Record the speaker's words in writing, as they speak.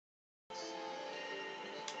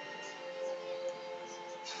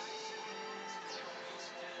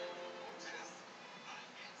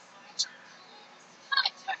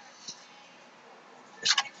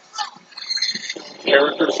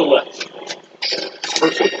Character select.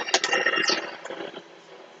 Percival.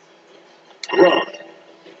 Run.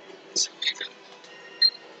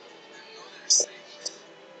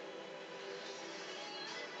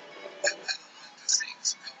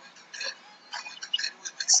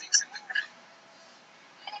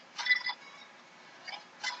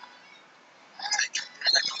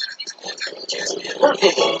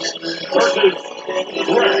 Percival versus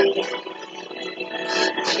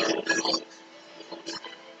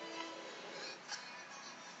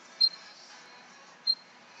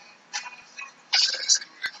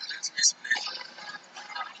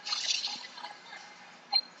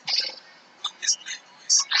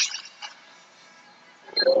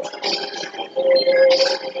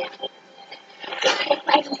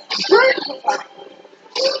Grant.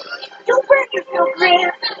 Don't break yourself,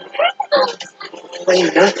 Grant. Explain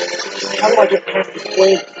nothing. How do I get past this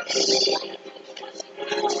flame?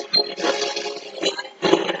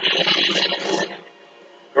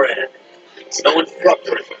 Grant, no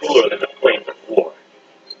instructor is cooler than the flames of war.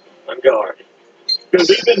 On guard.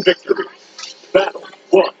 Believe in victory. Battle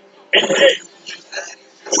 1. Engage.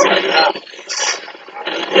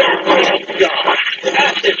 God.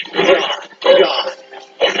 Active. God.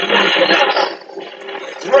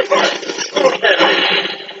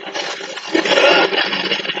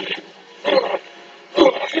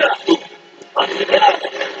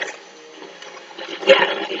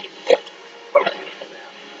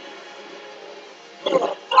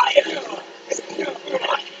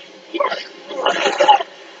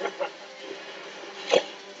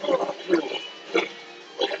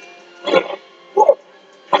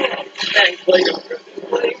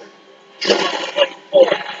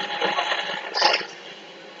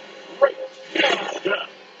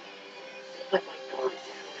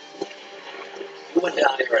 You and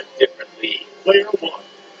I are a different league. Player 1.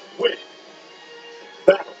 Win.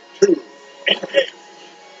 Battle 2. Engage.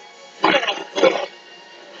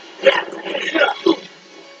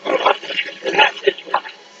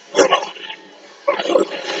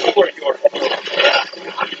 Over your head.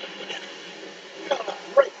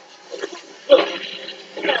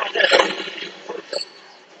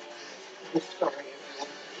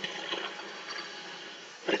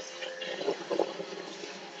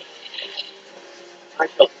 I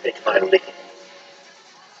shall take my leave.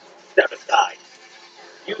 Step aside.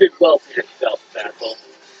 You did well for yourself, Percival.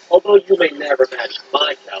 Although you may never match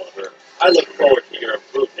my caliber, I look forward to your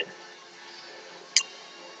improvement.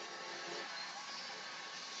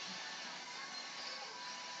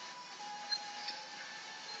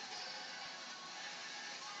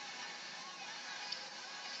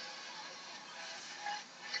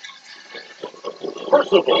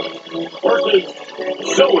 Percival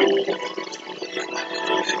versus Zoe.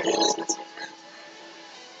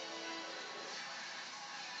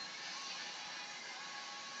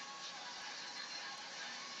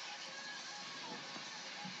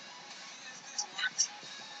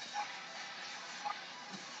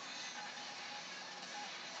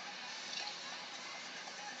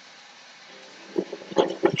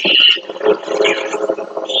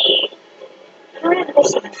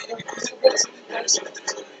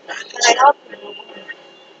 And I offer you a woman.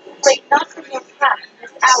 Break not from your path in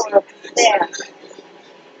this hour of despair.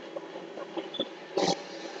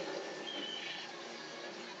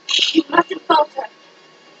 You mustn't falter.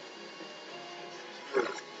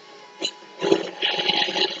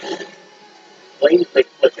 Flames may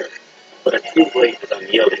flicker, but a true blaze is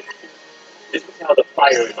unyielding. This is how the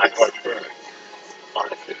fire in my heart burns.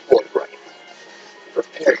 Honest and forthright.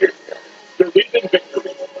 Prepare yourself. Believe in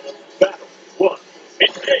victory. Battle 1.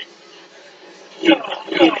 Engage.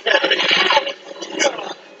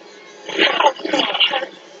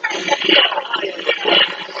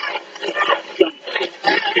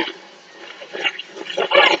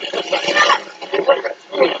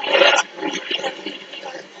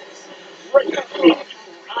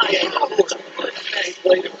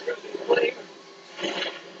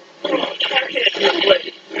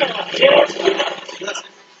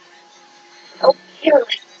 Oh,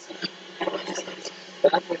 careless.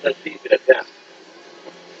 That was a decent attempt.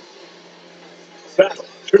 Battle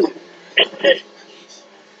 2. Engage.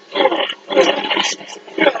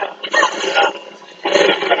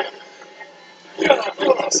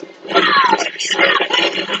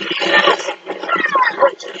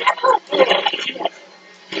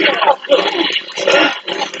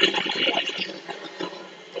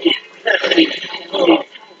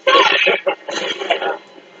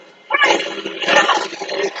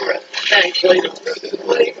 Thanks, later.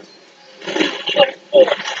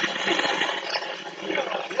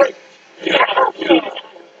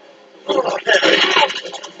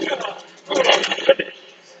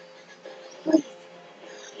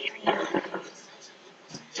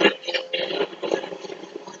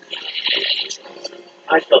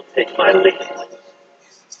 my lady.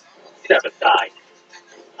 Step aside.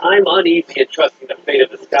 I'm uneasy entrusting the fate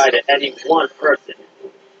of the sky to any one person.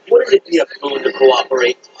 Wouldn't it be a boon to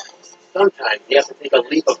cooperate? Sometimes you have to take a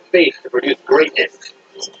leap of faith to produce greatness.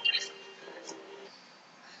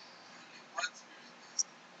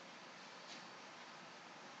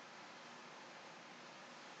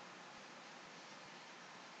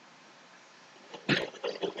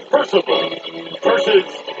 Percival versus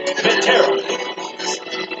the Terror.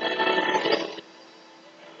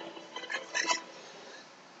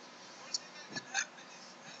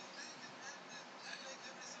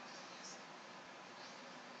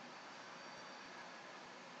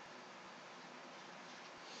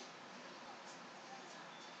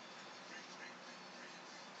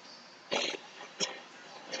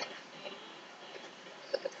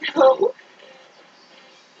 No,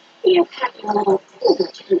 you're packing a little too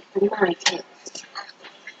much heat for my taste.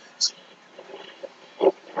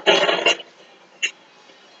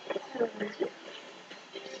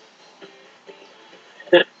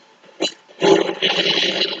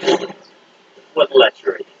 What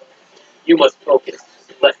lechery. You must focus,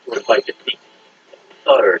 lest you invite defeat.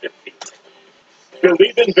 Utter defeat.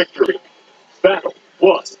 Believe in victory. Battle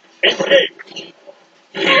 1. Engage.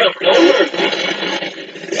 No mercy.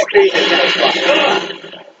 Stay in that spot.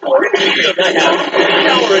 I have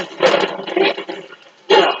power and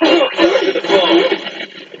to the throne.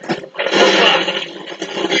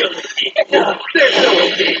 Feel the heat. There's no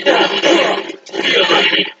escape. Feel the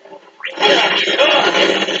heat.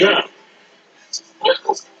 Now,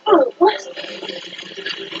 Oh, what?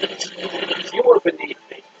 You are beneath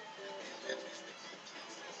me.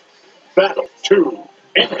 battle 2.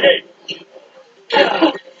 Engage.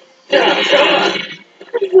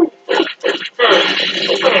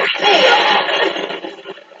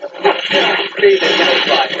 Stay in that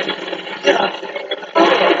fire.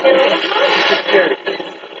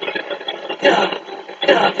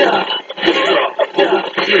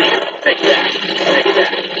 Take that.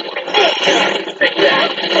 Take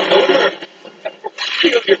that. No mercy.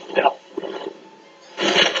 Feel yourself.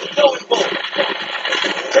 No involvement.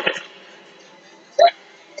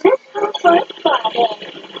 That's not my father.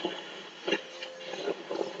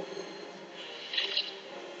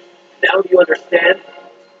 Now do you understand?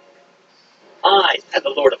 I am the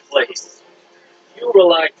Lord of Plays. You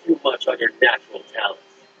rely too much on your natural talents.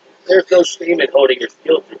 There's no shame in honing your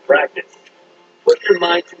skills through practice. Put your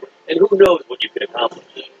mind to it, and who knows what you can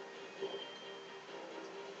accomplish.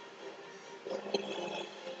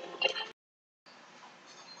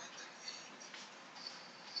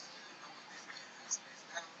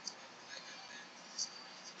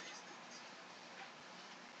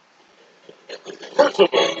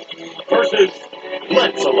 Percival versus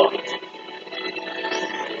Lancelot.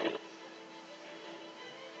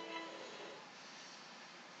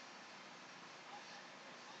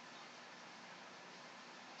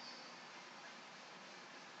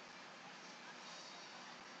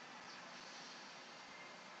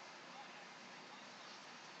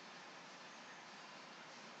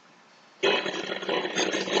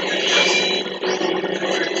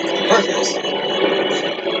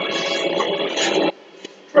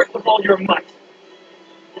 Strike with all your might.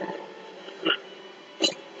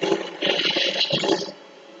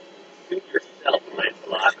 Suit yourself,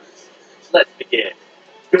 Lancelot. Let's begin.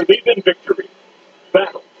 Believe in victory.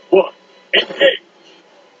 Battle 1. Engage.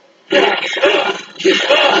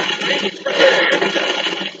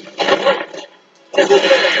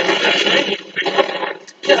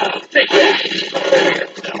 Take that.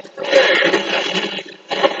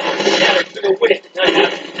 Gather to the wind. I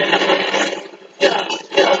have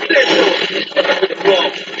there's no cover to the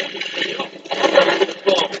throne. Cover to the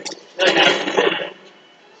throne. I have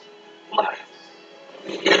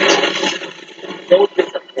don't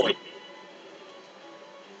disappoint me.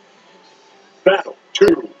 Battle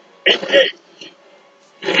 2. Engage.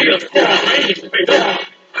 Feel the rage, baby.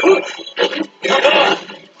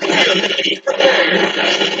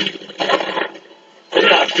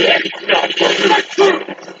 Not dead. Not dead.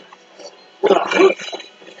 Not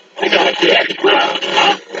dead.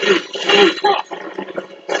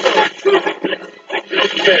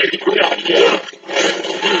 Not dead.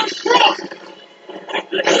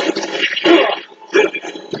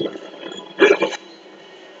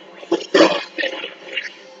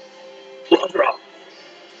 Drop.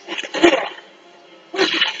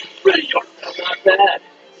 Ready yourself. Not bad.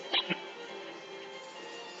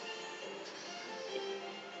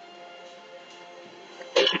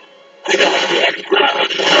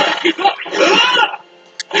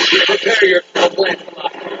 Prepare yourself,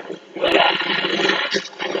 Lancelot.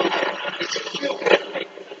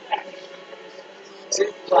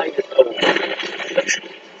 fight is over.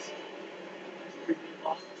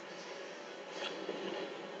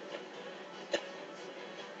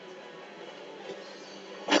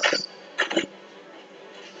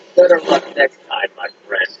 Better luck next time, my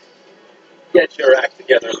friend. Get your act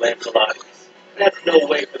together, Lancelot. That's no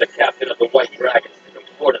way for the captain of the White Dragons to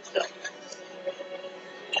comport himself.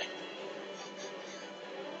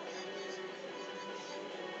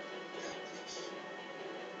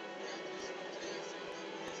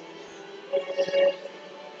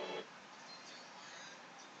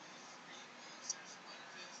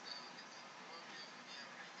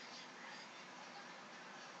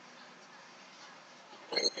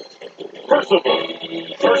 Percival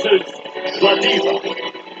versus La Diva.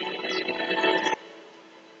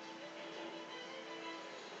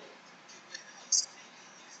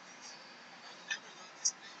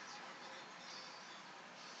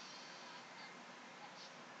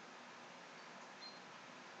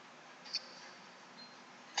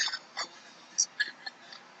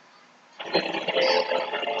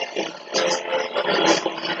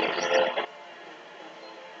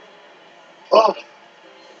 Oh, such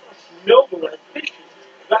noble ambition.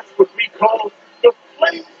 That's what we call the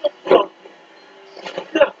flames of love.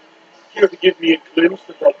 Now, care to give me a glimpse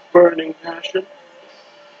of that burning passion?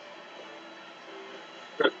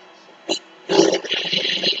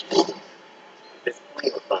 This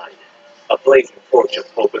flame of mine, a blazing torch of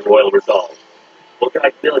hope and royal resolve, will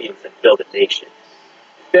guide millions and build a nation.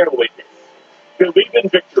 Bear witness. Believe in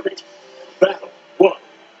victory. Battle 1.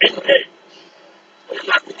 Engage.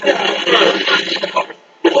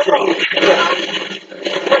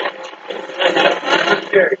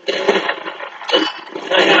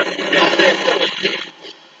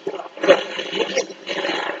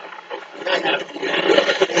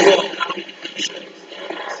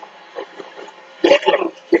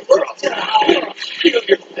 Feel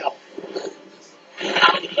yourself.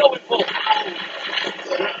 No, it won't.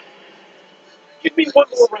 Give me one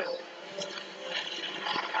more round.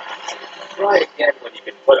 Try again when you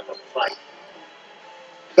can put up a fight.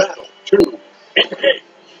 Battle 2. Engage.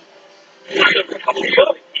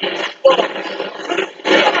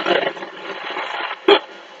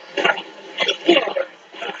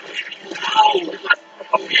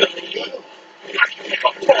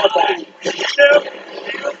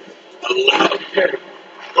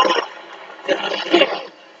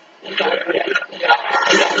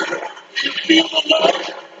 Feel the love.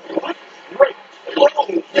 Great.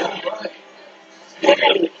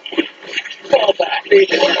 Fall back.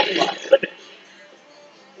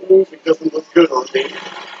 It doesn't look good on me.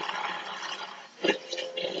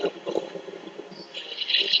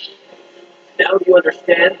 Now do you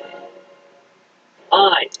understand?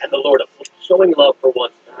 I am the Lord of showing love for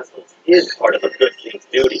one's vassals is part of a good king's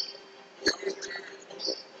duty.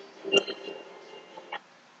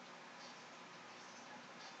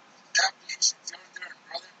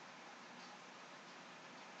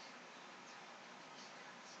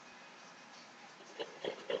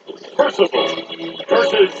 Percival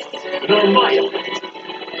versus Hermione.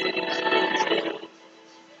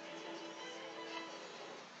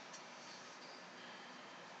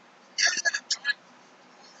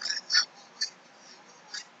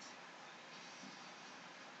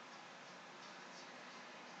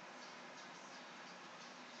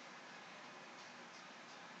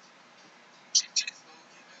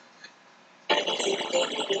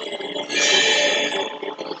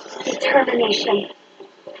 Determination.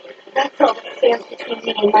 That's all that stands between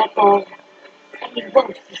me and my goal. And you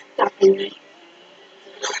won't be stopping me.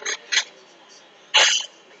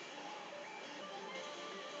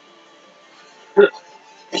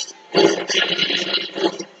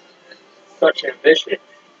 Such ambition.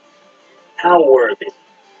 How worthy.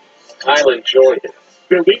 I'll enjoy this.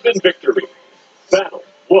 Believe in victory. Battle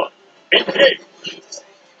 1. Engage.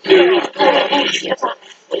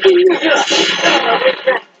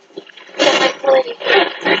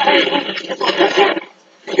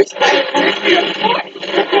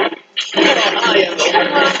 I am the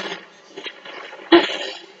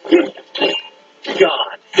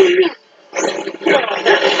God.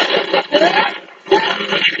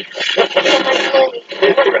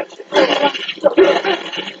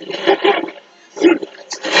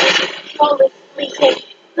 All this sleeping.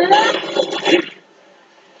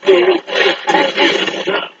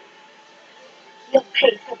 You'll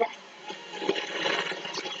pay for this.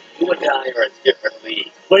 You and I are in different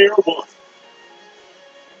leagues. Player 1.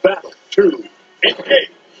 Battle 2.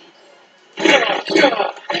 Engage.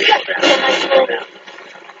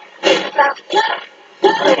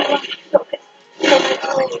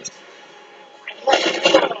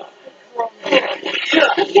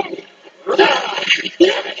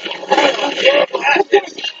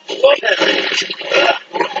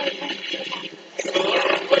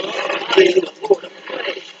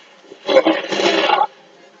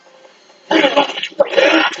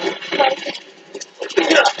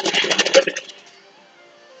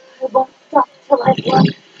 up till I've won.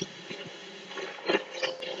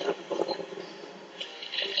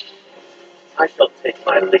 I shall take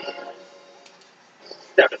my leave.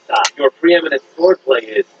 Step aside. Your preeminent swordplay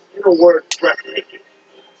is, in a word, breathtaking.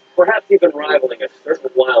 Perhaps even rivaling a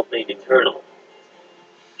certain wild-maned eternal.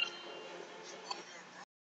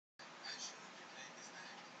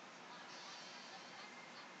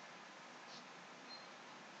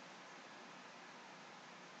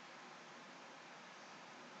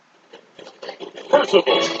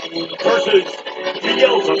 Percival versus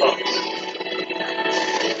Beelzebub.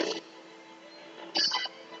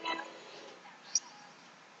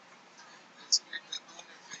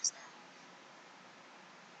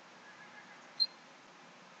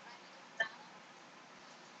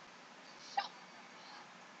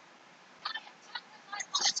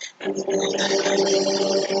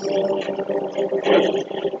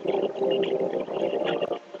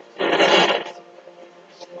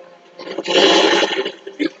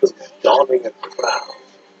 Dawning a crowd.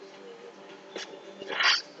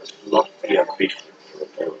 Lofty ambition for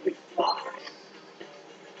a lonely fly.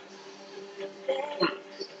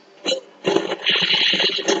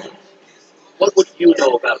 What would you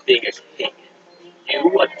know about being a king?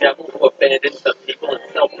 You, a devil who abandons the people in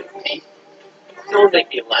self-defeat? Don't make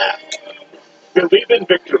me laugh. Believe in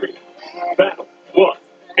victory. Battle 1.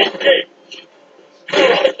 Engage.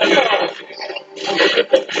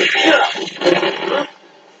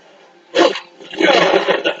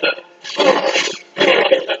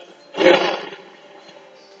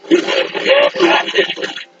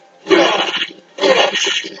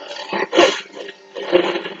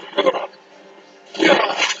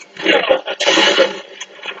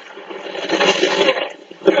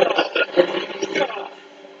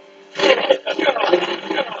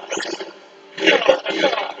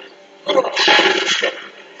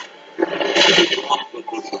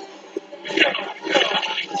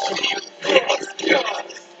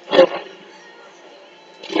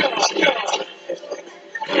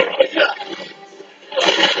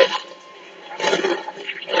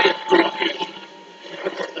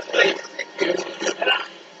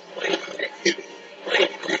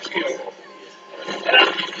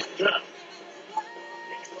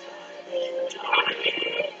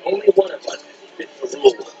 Only one of us fits the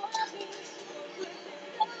rules.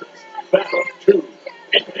 Battle 2.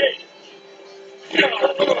 Engage.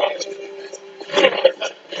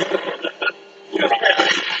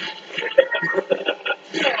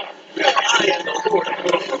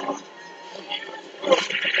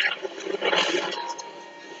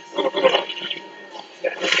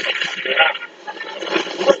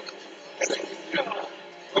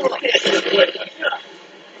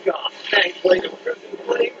 God, thanks, Blade of Crimson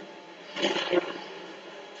Flame.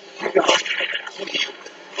 God,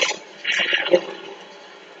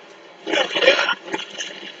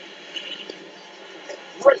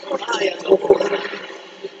 right on high and over.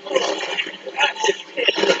 Active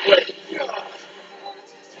hit the blade.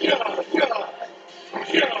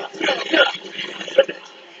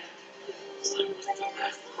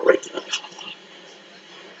 Great.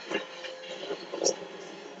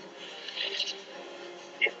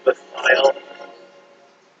 Imbecile.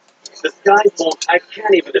 The skies won't. I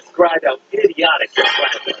can't even describe how idiotic your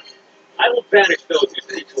plan was. I will banish those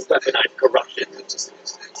who seek to weaponize corruption.